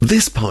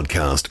This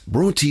podcast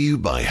brought to you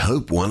by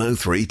Hope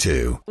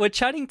 1032. We're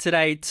chatting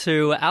today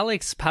to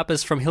Alex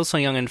Pappas from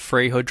Hillsong Young and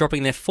Free, who are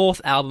dropping their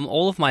fourth album,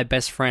 All of My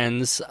Best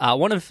Friends,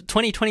 one of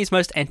 2020's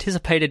most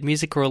anticipated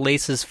music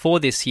releases for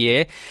this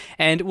year.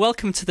 And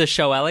welcome to the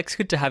show, Alex.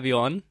 Good to have you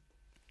on.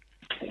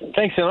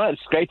 Thanks so much.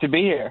 It's great to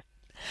be here.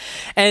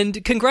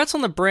 And congrats on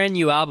the brand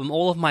new album,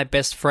 All of My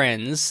Best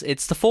Friends.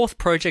 It's the fourth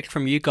project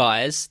from you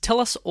guys. Tell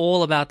us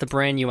all about the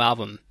brand new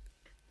album.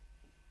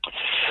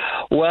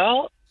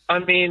 Well, I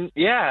mean,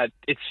 yeah,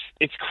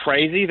 it's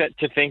crazy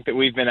to think that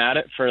we've been at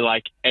it for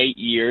like 8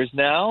 years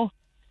now,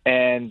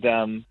 and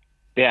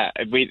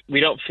we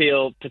don't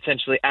feel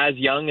potentially as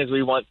young as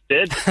we once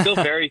did. Still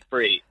very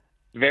free,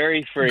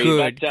 very free.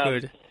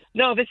 Good.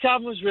 No, this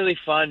album was really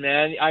fun,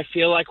 man. I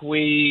feel like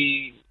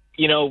we,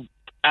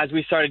 as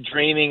we started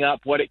dreaming up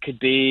what it could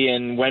be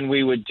and when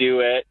we would do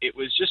it, it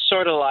was just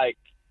sort of like,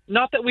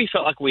 not that we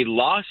felt like we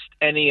lost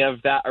any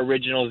of that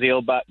original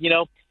zeal, but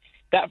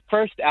that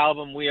first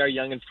album, We Are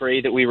Young and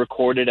Free, that we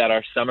recorded at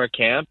our summer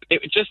camp,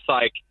 it was just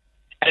like,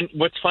 and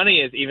what's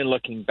funny is, even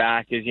looking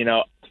back, is,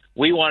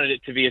 we wanted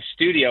it to be a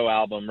studio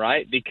album,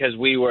 right? Because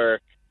we were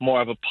more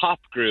of a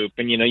pop group,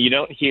 and, you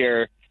don't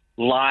hear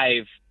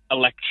live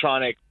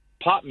electronic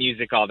pop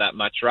music all that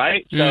much,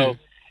 right? So,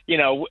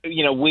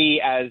 we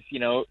as,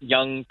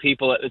 young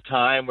people at the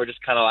time were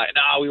just kind of like,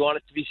 no, we want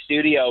it to be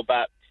studio.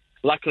 But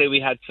luckily we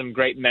had some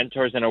great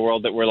mentors in our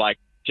world that were like,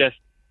 just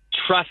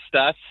trust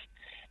us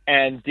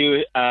and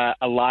do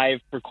a live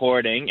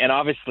recording. And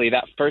obviously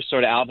that first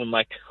sort of album,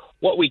 like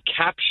what we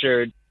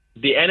captured,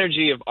 the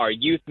energy of our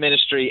youth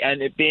ministry and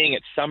it being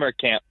at summer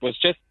camp was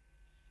just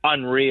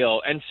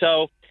unreal. And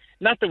so,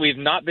 not that we've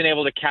not been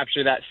able to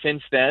capture that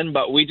since then,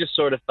 but we just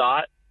sort of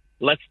thought,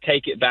 let's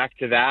take it back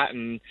to that.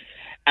 And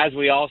as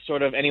we all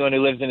anyone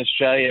who lives in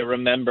Australia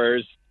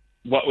remembers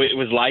what it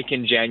was like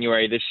in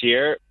January this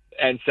year.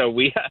 And so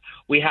we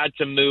had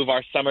to move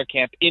our summer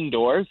camp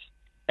indoors.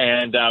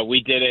 And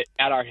we did it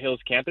at our Hills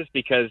campus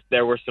because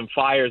there were some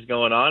fires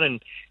going on and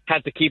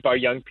had to keep our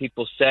young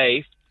people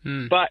safe.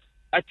 But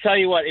I tell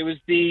you what, it was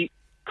the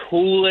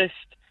coolest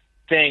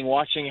thing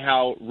watching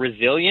how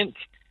resilient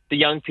the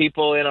young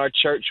people in our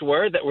church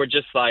were, that were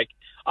just like,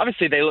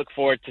 obviously they look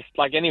forward to,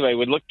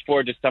 we looked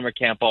forward to summer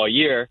camp all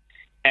year,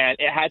 and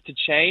it had to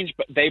change,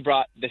 but they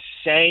brought the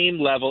same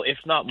level, if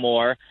not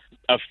more,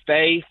 of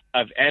faith,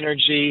 of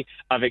energy,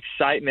 of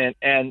excitement.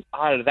 And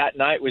that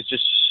night was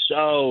just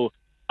so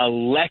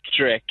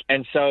electric.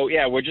 And so,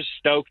 yeah, we're just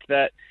stoked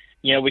that,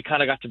 we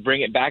kind of got to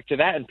bring it back to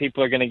that, and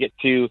people are going to get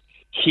to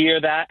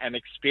hear that and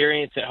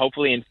experience it,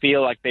 hopefully, and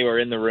feel like they were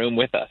in the room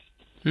with us.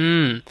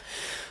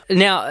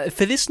 Now,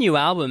 for this new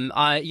album,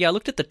 I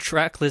looked at the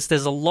track list.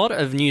 There's a lot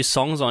of new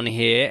songs on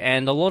here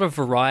and a lot of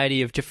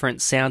variety of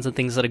different sounds and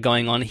things that are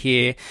going on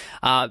here.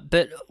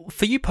 But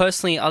for you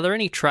personally, are there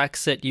any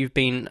tracks that you've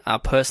been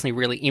personally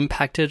really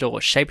impacted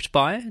or shaped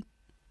by?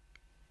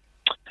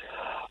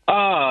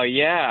 Oh,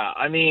 yeah.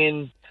 I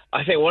mean,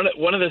 I think one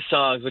of the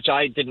songs, which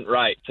I didn't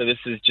write, so this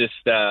is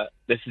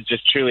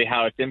just truly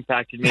how it's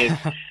impacted me, is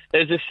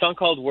there's this song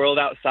called World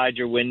Outside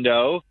Your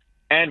Window,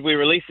 and we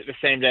released it the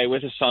same day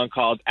with a song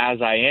called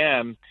As I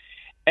Am.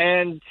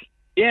 And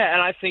yeah,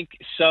 and I think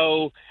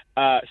so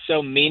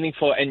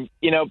meaningful, and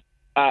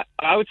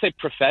I would say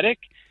prophetic,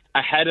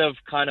 ahead of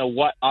kind of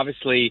what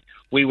obviously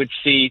we would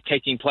see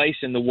taking place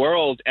in the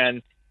world,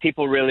 and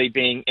people really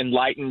being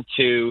enlightened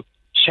to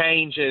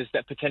changes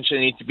that potentially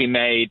need to be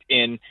made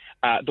in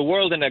the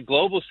world in a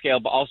global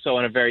scale, but also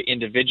on a very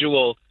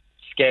individual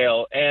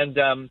scale.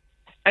 And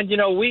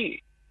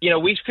we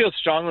feel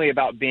strongly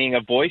about being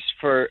a voice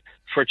for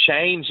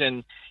change.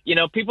 And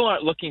people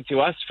aren't looking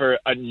to us for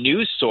a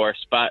news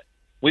source, but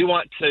we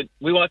want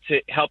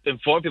to help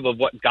inform people of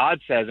what God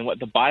says and what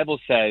the Bible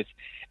says.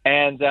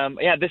 And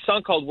this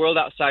song called World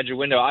Outside Your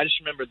Window, I just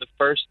remember the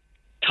first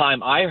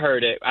time I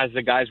heard it as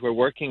the guys were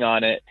working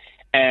on it,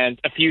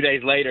 and a few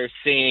days later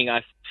seeing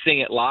us sing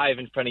it live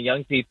in front of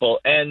young people,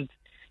 and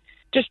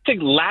just to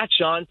latch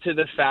on to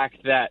the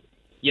fact that,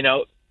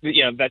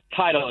 that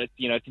title,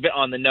 it's a bit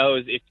on the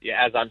nose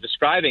as I'm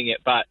describing it,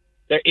 but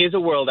there is a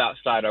world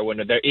outside our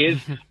window. There is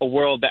a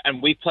world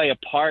and we play a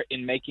part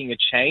in making a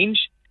change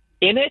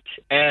in it.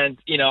 And,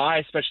 I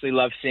especially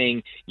love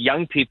seeing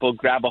young people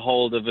grab a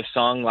hold of a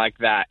song like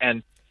that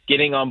and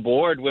getting on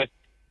board with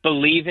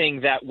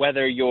believing that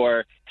whether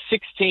you're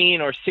 16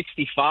 or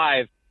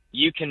 65,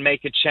 you can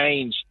make a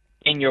change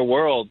in your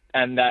world,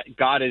 and that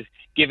God is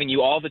giving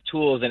you all the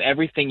tools and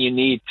everything you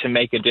need to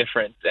make a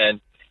difference.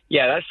 And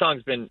yeah, that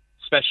song's been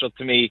special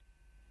to me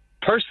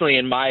personally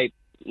in my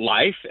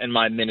life and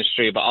my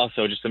ministry, but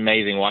also just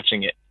amazing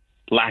watching it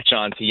latch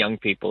on to young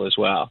people as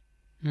well.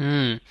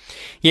 Yeah,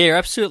 you're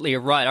absolutely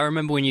right. I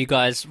remember when you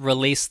guys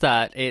released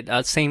that,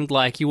 it seemed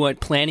like you weren't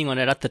planning on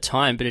it at the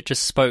time, but it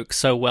just spoke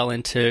so well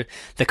into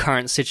the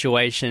current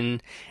situation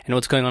and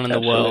what's going on in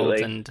the world.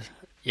 And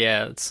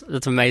Yeah,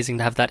 it's amazing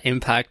to have that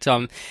impact.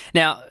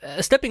 Now,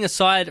 stepping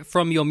aside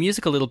from your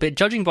music a little bit,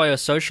 judging by your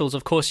socials,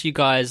 of course, you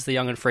guys, the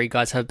Young and Free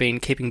guys, have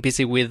been keeping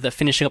busy with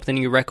finishing up the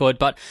new record,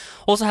 but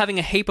also having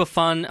a heap of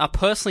fun.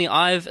 Personally,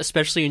 I've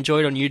especially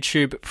enjoyed on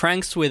YouTube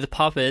Pranks with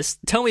Puppets.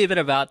 Tell me a bit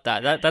about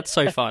that. That's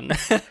so fun.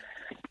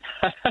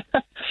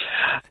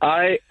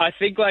 I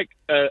think like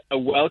a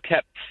well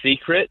kept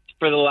secret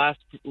for the last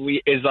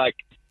week is like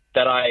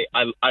that I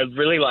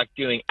really like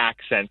doing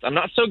accents. I'm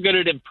not so good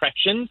at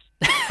impressions.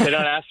 They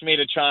don't ask me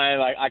to try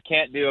and like I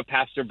can't do a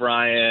Pastor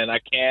Brian. I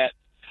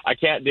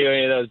can't do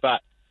any of those.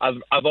 But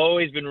I've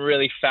always been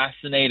really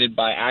fascinated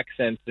by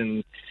accents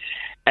and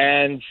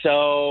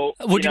so.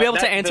 Would you be able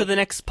to answer the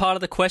next part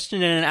of the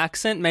question in an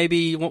accent?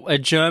 Maybe a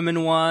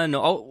German one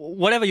or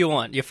whatever you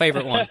want. Your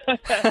favorite one.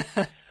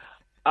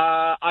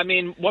 I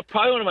mean,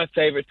 probably one of my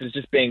favorites is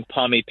just being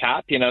Pommy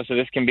Pap. So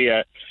this can be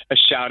a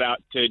shout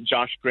out to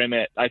Josh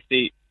Grimmett. I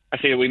see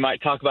that we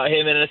might talk about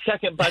him in a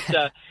second, but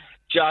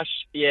Josh,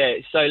 yeah.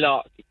 So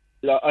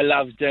I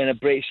love doing a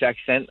British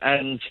accent,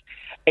 and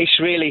it's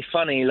really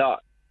funny. Like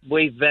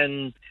we've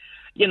been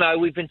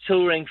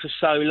touring for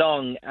so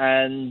long,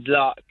 and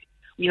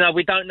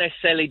we don't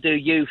necessarily do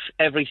youth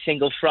every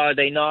single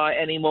Friday night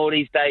anymore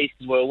these days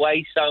because we're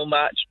away so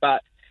much.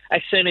 But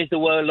as soon as the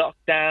world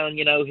locked down,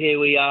 here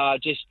we are,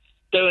 just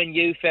doing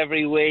youth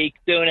every week,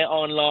 doing it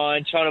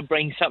online, trying to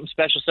bring something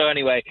special. So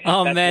anyway,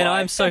 oh man,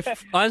 I'm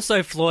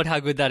so floored how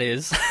good that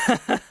is.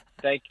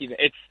 Thank you.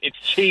 It's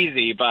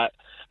cheesy, but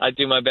I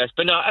do my best.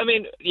 But no, I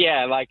mean,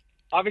 yeah, like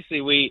obviously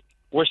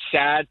we're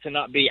sad to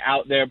not be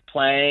out there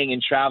playing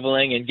and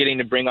traveling and getting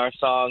to bring our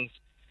songs,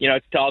 to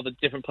all the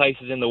different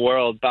places in the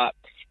world. But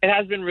it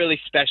has been really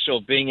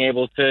special being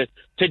able to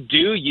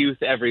do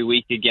youth every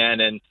week again,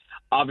 and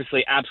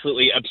obviously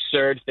absolutely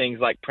absurd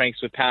things like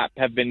Pranks with Pap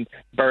have been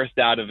birthed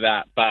out of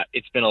that, but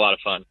it's been a lot of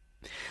fun.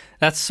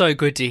 That's so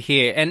good to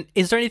hear. And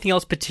is there anything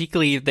else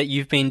particularly that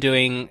you've been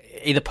doing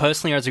either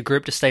personally or as a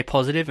group to stay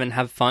positive and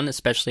have fun,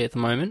 especially at the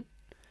moment?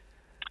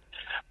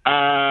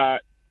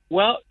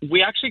 Well,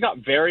 we actually got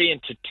very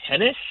into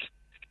tennis.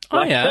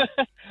 Oh, yeah.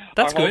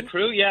 That's our good. Whole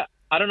crew, yeah.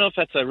 I don't know if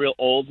that's a real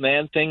old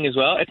man thing as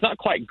well. It's not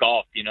quite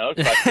golf, so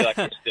I feel like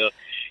we're still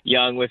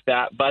young with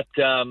that. But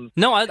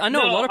no, I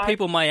know a lot of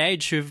people my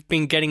age who've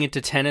been getting into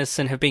tennis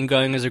and have been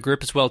going as a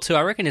group as well too.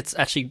 I reckon it's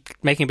actually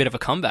making a bit of a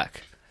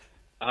comeback.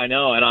 I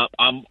know, and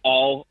I'm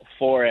all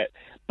for it.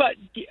 But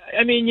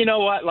I mean, you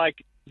know what?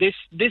 Like this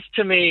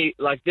to me,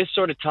 like this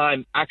sort of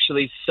time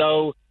actually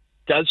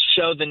does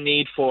show the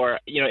need for,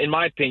 in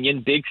my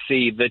opinion, Big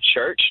C, the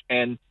church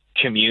and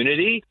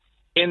community.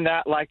 In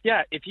that, like,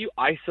 yeah, if you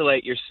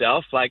isolate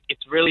yourself, like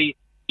it's really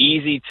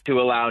easy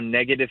to allow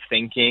negative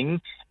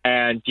thinking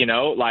and,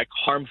 like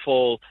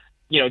harmful,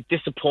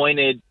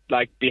 disappointed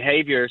like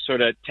behavior sort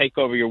of take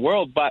over your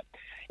world. But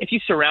if you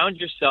surround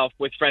yourself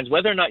with friends,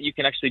 whether or not you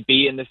can actually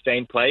be in the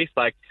same place,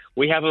 like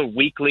we have a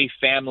weekly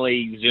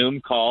family Zoom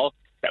call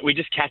that we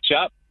just catch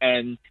up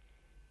and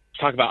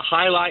talk about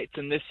highlights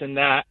and this and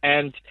that.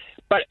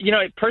 But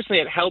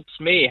personally, it helps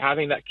me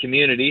having that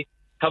community,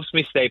 helps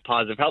me stay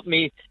positive, help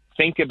me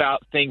think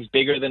about things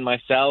bigger than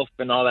myself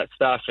and all that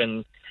stuff.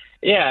 And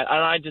yeah,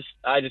 and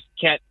I just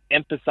can't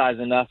emphasize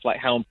enough like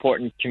how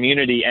important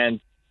community and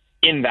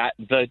in that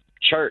the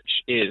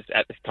church is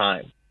at this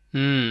time.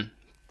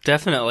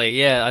 Definitely,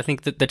 yeah. I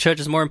think that the church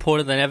is more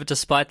important than ever,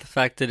 despite the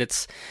fact that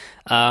it's,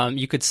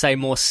 you could say,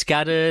 more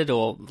scattered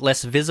or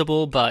less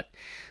visible, but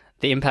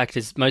the impact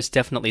is most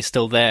definitely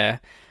still there.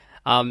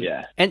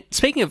 Yeah. And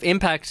speaking of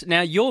impact,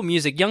 now your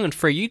music, Young and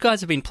Free, you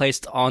guys have been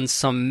placed on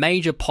some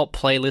major pop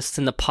playlists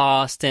in the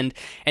past, and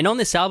on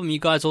this album you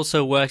guys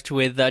also worked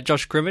with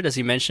Josh Grimmett, as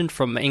you mentioned,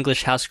 from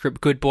English house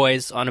group Good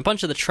Boys on a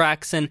bunch of the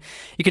tracks, and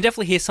you can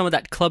definitely hear some of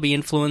that clubby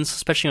influence,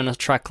 especially on a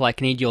track like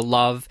Need Your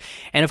Love,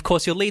 and of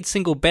course your lead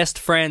single Best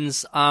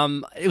Friends.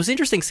 It was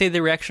interesting to see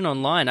the reaction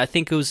online. I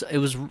think it was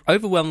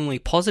overwhelmingly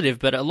positive,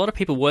 but a lot of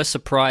people were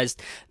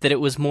surprised that it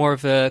was more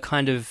of a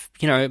kind of,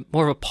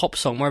 more of a pop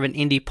song, more of an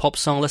indie pop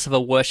song, less of a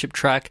worship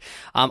track.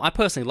 I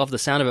personally love the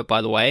sound of it,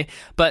 by the way,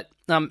 but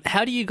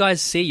how do you guys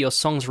see your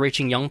songs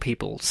reaching young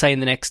people, say in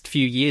the next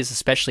few years,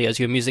 especially as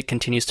your music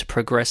continues to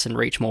progress and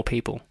reach more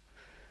people?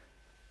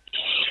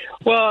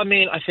 Well, I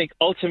mean, I think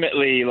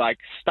ultimately, like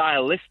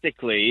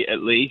stylistically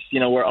at least,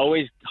 we're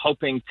always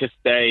hoping to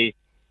stay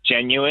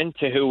genuine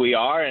to who we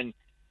are, and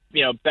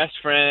Best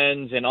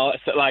Friends and all that.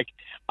 So, like,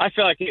 I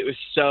feel like it was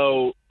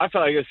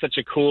such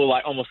a cool,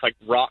 like almost like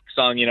rock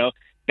song.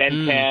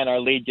 Ben Tan, our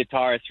lead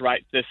guitarist,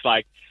 writes this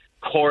like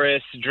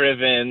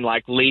chorus-driven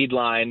like lead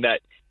line that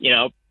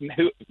no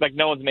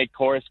one's made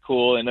chorus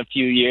cool in a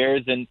few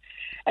years, and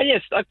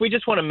yes, like we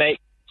just want to make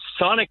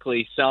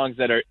sonically songs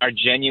that are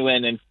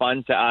genuine and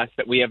fun to us,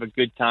 that we have a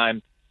good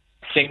time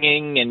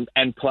singing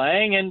and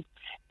playing,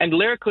 and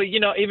lyrically,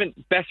 even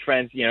Best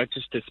Friends,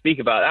 just to speak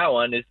about that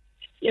one is,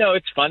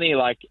 it's funny,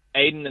 like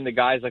Aiden and the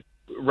guys like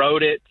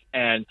wrote it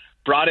and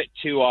brought it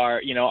to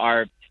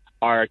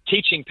our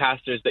teaching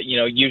pastors that,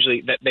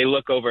 usually that they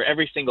look over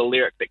every single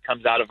lyric that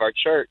comes out of our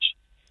church.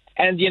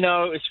 And, you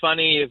know, it was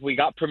funny, we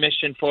got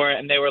permission for it,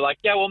 and they were like,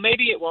 yeah, well,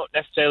 maybe it won't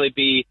necessarily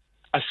be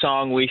a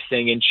song we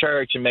sing in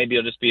church, and maybe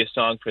it'll just be a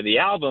song for the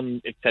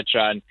album,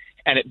 etc.,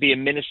 and it be a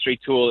ministry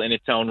tool in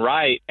its own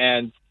right.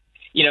 And,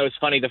 you know, it's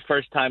funny, the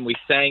first time we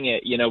sang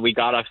it, you know, we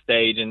got off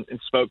stage and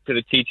spoke to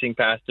the teaching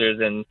pastors,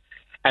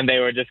 and they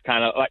were just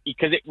kind of like,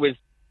 because it was,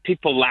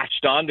 people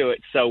latched onto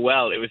it so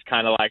well, it was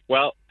kind of like,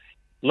 well,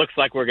 looks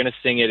like we're going to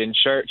sing it in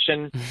church.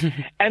 And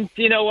and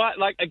you know what,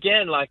 like,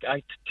 again, like,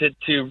 to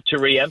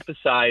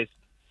reemphasize,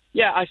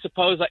 yeah, I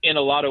suppose in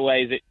a lot of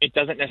ways it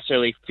doesn't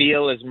necessarily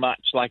feel as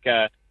much like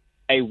a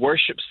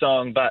worship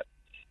song, but,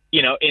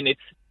 you know, in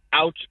its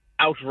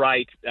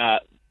outright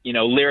you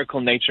know,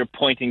 lyrical nature,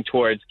 pointing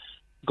towards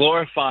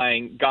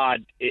glorifying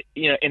God,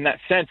 you know, in that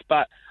sense.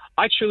 But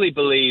I truly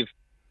believe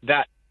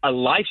that a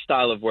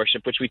lifestyle of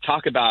worship, which we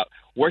talk about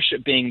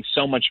worship being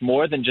so much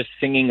more than just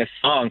singing a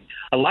song,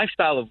 a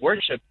lifestyle of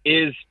worship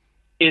is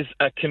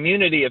a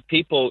community of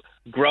people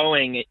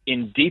growing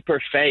in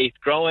deeper faith,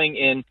 growing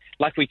in,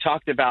 like we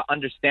talked about,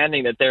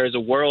 understanding that there is a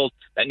world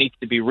that needs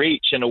to be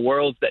reached and a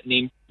world that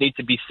need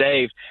to be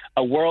saved,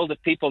 a world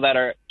of people that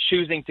are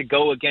choosing to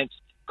go against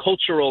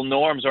cultural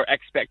norms or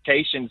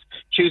expectations,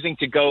 choosing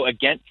to go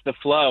against the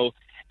flow.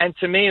 And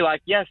to me,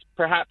 like, yes,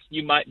 perhaps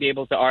you might be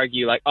able to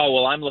argue like, oh,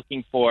 well, I'm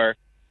looking for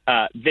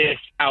this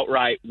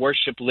outright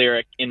worship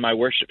lyric in my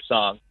worship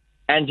song.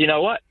 And you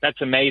know what? That's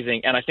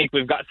amazing. And I think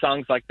we've got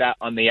songs like that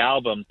on the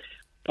album.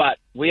 But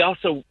we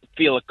also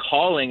feel a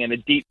calling and a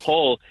deep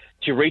pull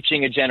to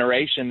reaching a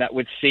generation that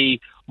would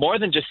see more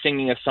than just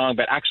singing a song,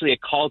 but actually a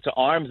call to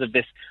arms of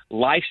this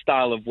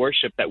lifestyle of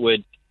worship that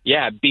would,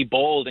 be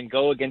bold and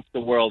go against the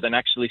world and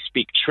actually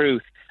speak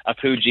truth of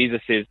who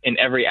Jesus is in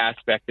every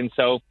aspect. And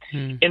so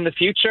in the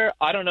future,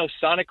 I don't know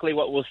sonically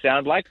what we'll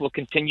sound like. We'll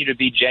continue to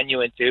be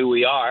genuine to who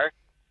we are.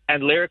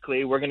 And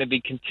lyrically, we're going to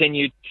be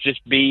continued to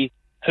just be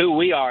who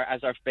we are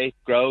as our faith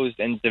grows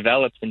and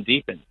develops and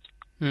deepens.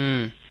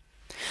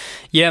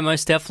 Yeah,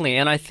 most definitely.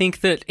 And I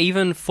think that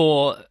even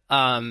for,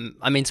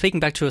 speaking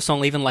back to a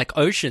song even like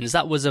Oceans,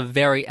 that was a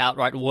very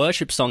outright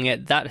worship song,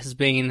 yet that has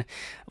been,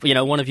 you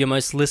know, one of your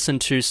most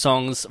listened to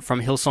songs from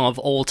Hillsong of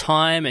all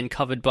time and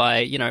covered by,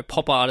 you know,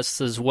 pop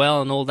artists as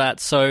well and all that.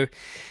 So,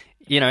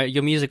 you know,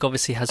 your music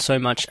obviously has so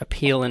much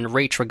appeal and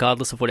reach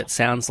regardless of what it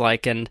sounds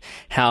like and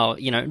how,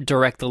 you know,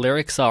 direct the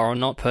lyrics are or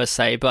not per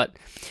se. But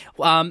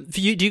for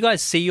you, do you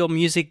guys see your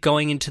music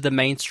going into the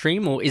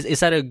mainstream, or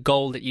is that a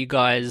goal that you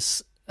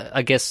guys,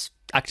 I guess,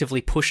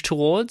 actively push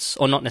towards,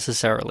 or not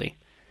necessarily?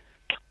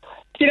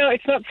 You know,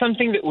 it's not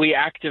something that we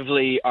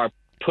actively are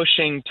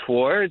pushing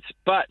towards,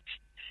 but,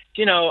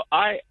 you know,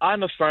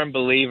 I'm a firm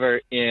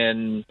believer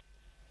in,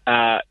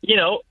 you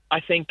know, I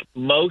think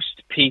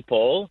most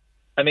people,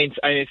 I mean,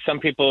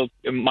 some people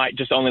might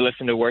just only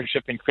listen to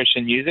worship and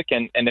Christian music,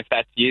 and if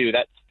that's you,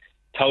 that's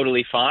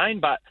totally fine.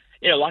 But,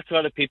 you know, lots of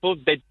other people,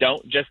 they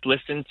don't just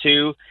listen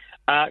to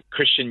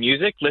Christian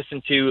music,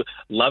 listen to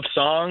love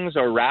songs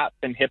or rap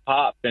and hip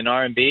hop and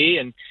R&B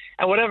and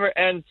whatever.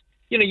 And,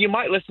 you know, you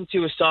might listen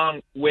to a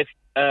song with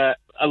a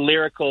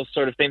lyrical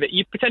sort of thing that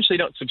you potentially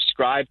don't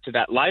subscribe to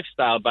that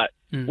lifestyle, but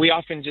we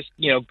often just,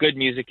 you know, good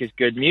music is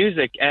good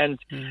music.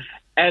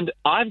 And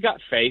I've got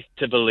faith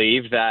to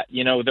believe that,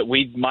 you know, that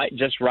we might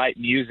just write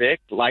music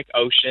like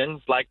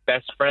Oceans, like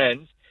Best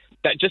Friends,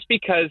 that just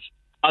because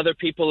other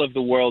people of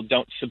the world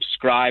don't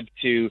subscribe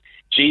to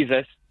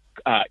Jesus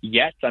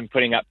yet, I'm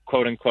putting up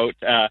quote unquote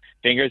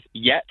fingers,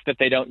 yet, that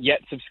they don't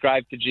yet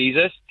subscribe to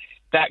Jesus,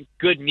 that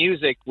good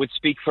music would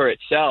speak for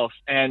itself.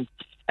 And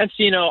so,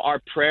 you know,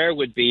 our prayer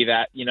would be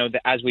that, you know,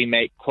 that as we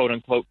make quote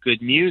unquote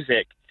good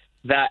music,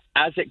 that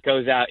as it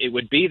goes out, it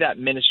would be that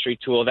ministry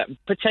tool that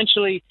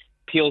potentially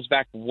peels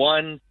back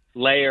one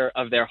layer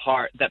of their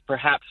heart, that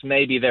perhaps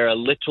maybe they're a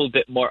little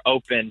bit more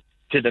open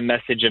to the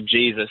message of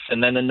Jesus.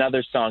 And then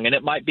another song, and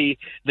it might be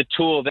the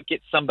tool that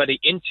gets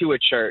somebody into a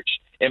church.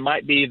 It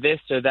might be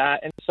this or that.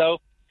 And so,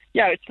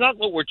 yeah, it's not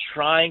what we're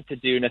trying to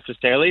do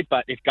necessarily,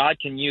 but if God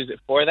can use it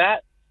for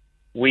that,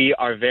 we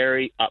are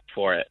very up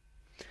for it.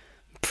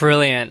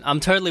 Brilliant. I'm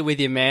totally with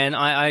you, man.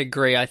 I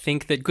agree. I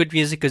think that good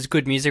music is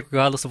good music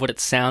regardless of what it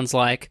sounds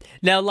like.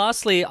 Now,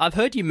 lastly, I've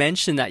heard you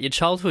mention that your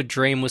childhood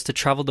dream was to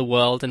travel the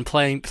world and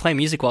play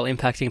music while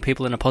impacting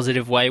people in a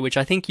positive way, which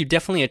I think you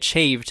definitely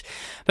achieved.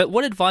 But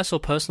what advice or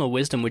personal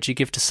wisdom would you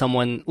give to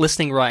someone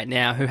listening right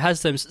now who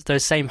has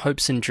those same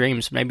hopes and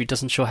dreams, maybe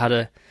doesn't sure how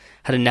to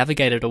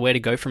navigate it or where to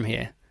go from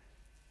here?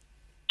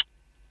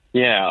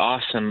 Yeah,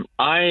 awesome.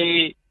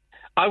 I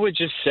would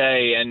just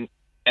say, and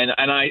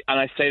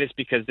I say this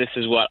because this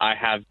is what I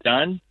have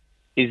done,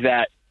 is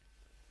that,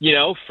 you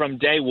know, from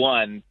day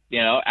one,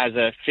 you know, as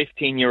a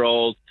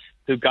 15-year-old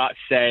who got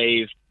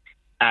saved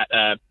at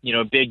a, you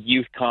know, big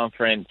youth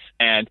conference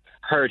and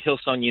heard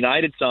Hillsong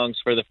United songs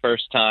for the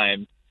first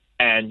time,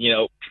 and,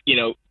 you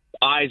know,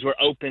 eyes were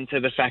open to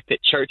the fact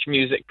that church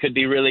music could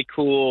be really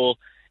cool.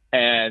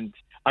 And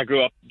I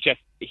grew up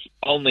just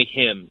only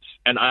hymns,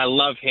 and I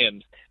love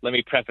hymns. Let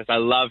me preface, I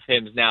love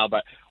hymns now,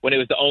 but when it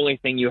was the only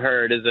thing you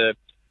heard as a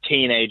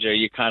teenager,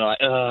 you kind of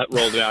like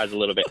rolled your eyes a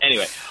little bit.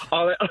 Anyway,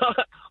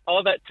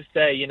 all that to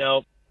say, you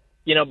know,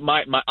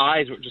 my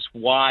eyes were just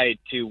wide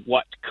to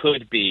what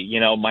could be,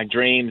 my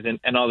dreams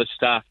and all this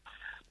stuff.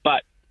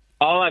 But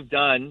all I've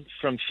done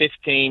from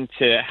 15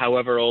 to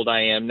however old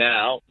I am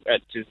now,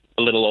 just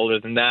a little older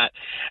than that,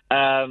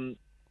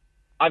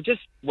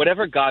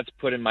 whatever God's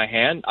put in my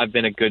hand, I've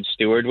been a good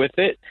steward with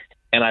it,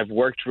 and I've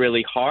worked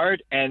really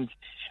hard. And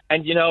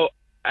as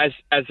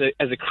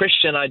a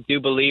Christian, I do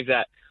believe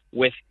that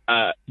with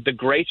the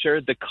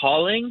greater the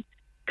calling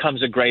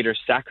comes a greater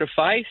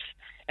sacrifice.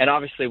 And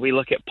obviously we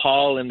look at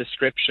Paul in the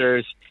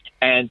scriptures,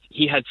 and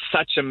he had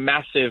such a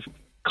massive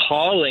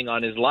calling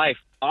on his life,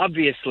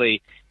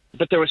 obviously,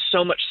 but there was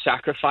so much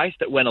sacrifice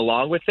that went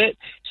along with it,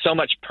 so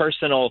much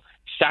personal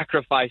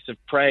sacrifice of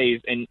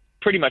praise, and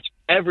pretty much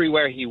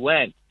everywhere he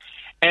went.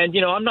 And,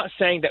 I'm not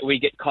saying that we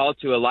get called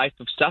to a life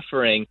of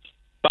suffering,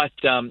 but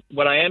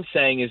what I am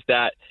saying is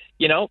that,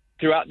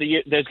 throughout the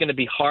year, there's going to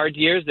be hard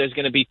years. There's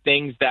going to be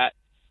things that,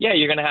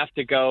 you're going to have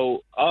to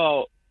go,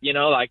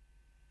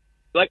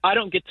 like I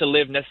don't get to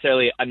live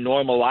necessarily a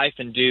normal life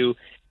and do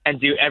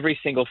every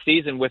single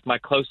season with my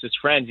closest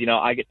friends.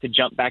 I get to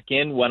jump back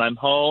in when I'm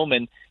home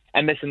and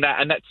this and that.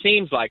 And that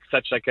seems like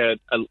such like a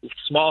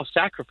small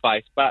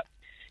sacrifice. But,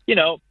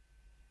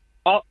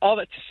 all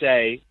that to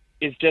say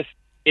is just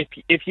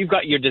if you've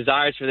got your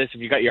desires for this,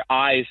 if you've got your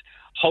eyes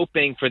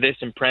hoping for this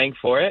and praying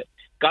for it,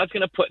 God's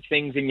going to put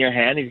things in your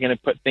hand. He's going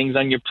to put things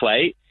on your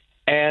plate,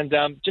 and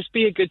just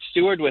be a good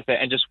steward with it,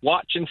 and just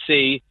watch and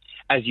see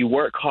as you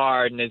work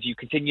hard and as you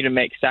continue to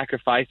make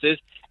sacrifices,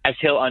 as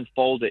he'll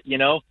unfold it.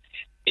 The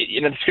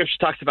scripture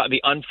talks about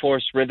the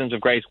unforced rhythms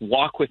of grace.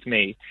 Walk with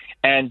me.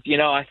 And,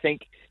 I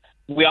think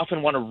we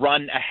often want to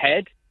run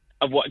ahead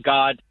of what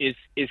God is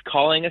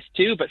calling us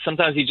to, but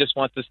sometimes he just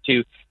wants us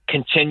to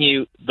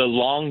continue the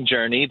long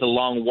journey, the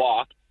long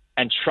walk,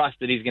 and trust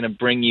that he's going to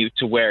bring you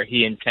to where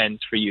he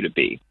intends for you to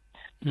be.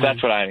 So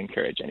that's what I'd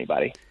encourage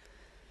anybody.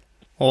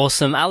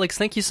 Awesome. Alex,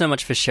 thank you so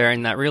much for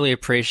sharing that. Really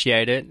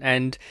appreciate it.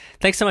 And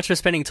thanks so much for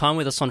spending time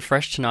with us on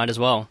Fresh tonight as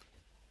well.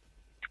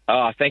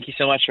 Oh, thank you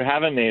so much for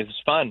having me. It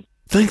was fun.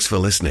 Thanks for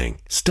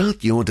listening.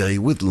 Start your day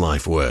with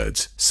life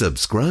words.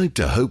 Subscribe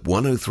to Hope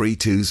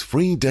 1032's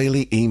free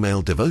daily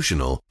email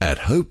devotional at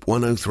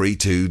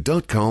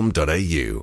hope1032.com.au.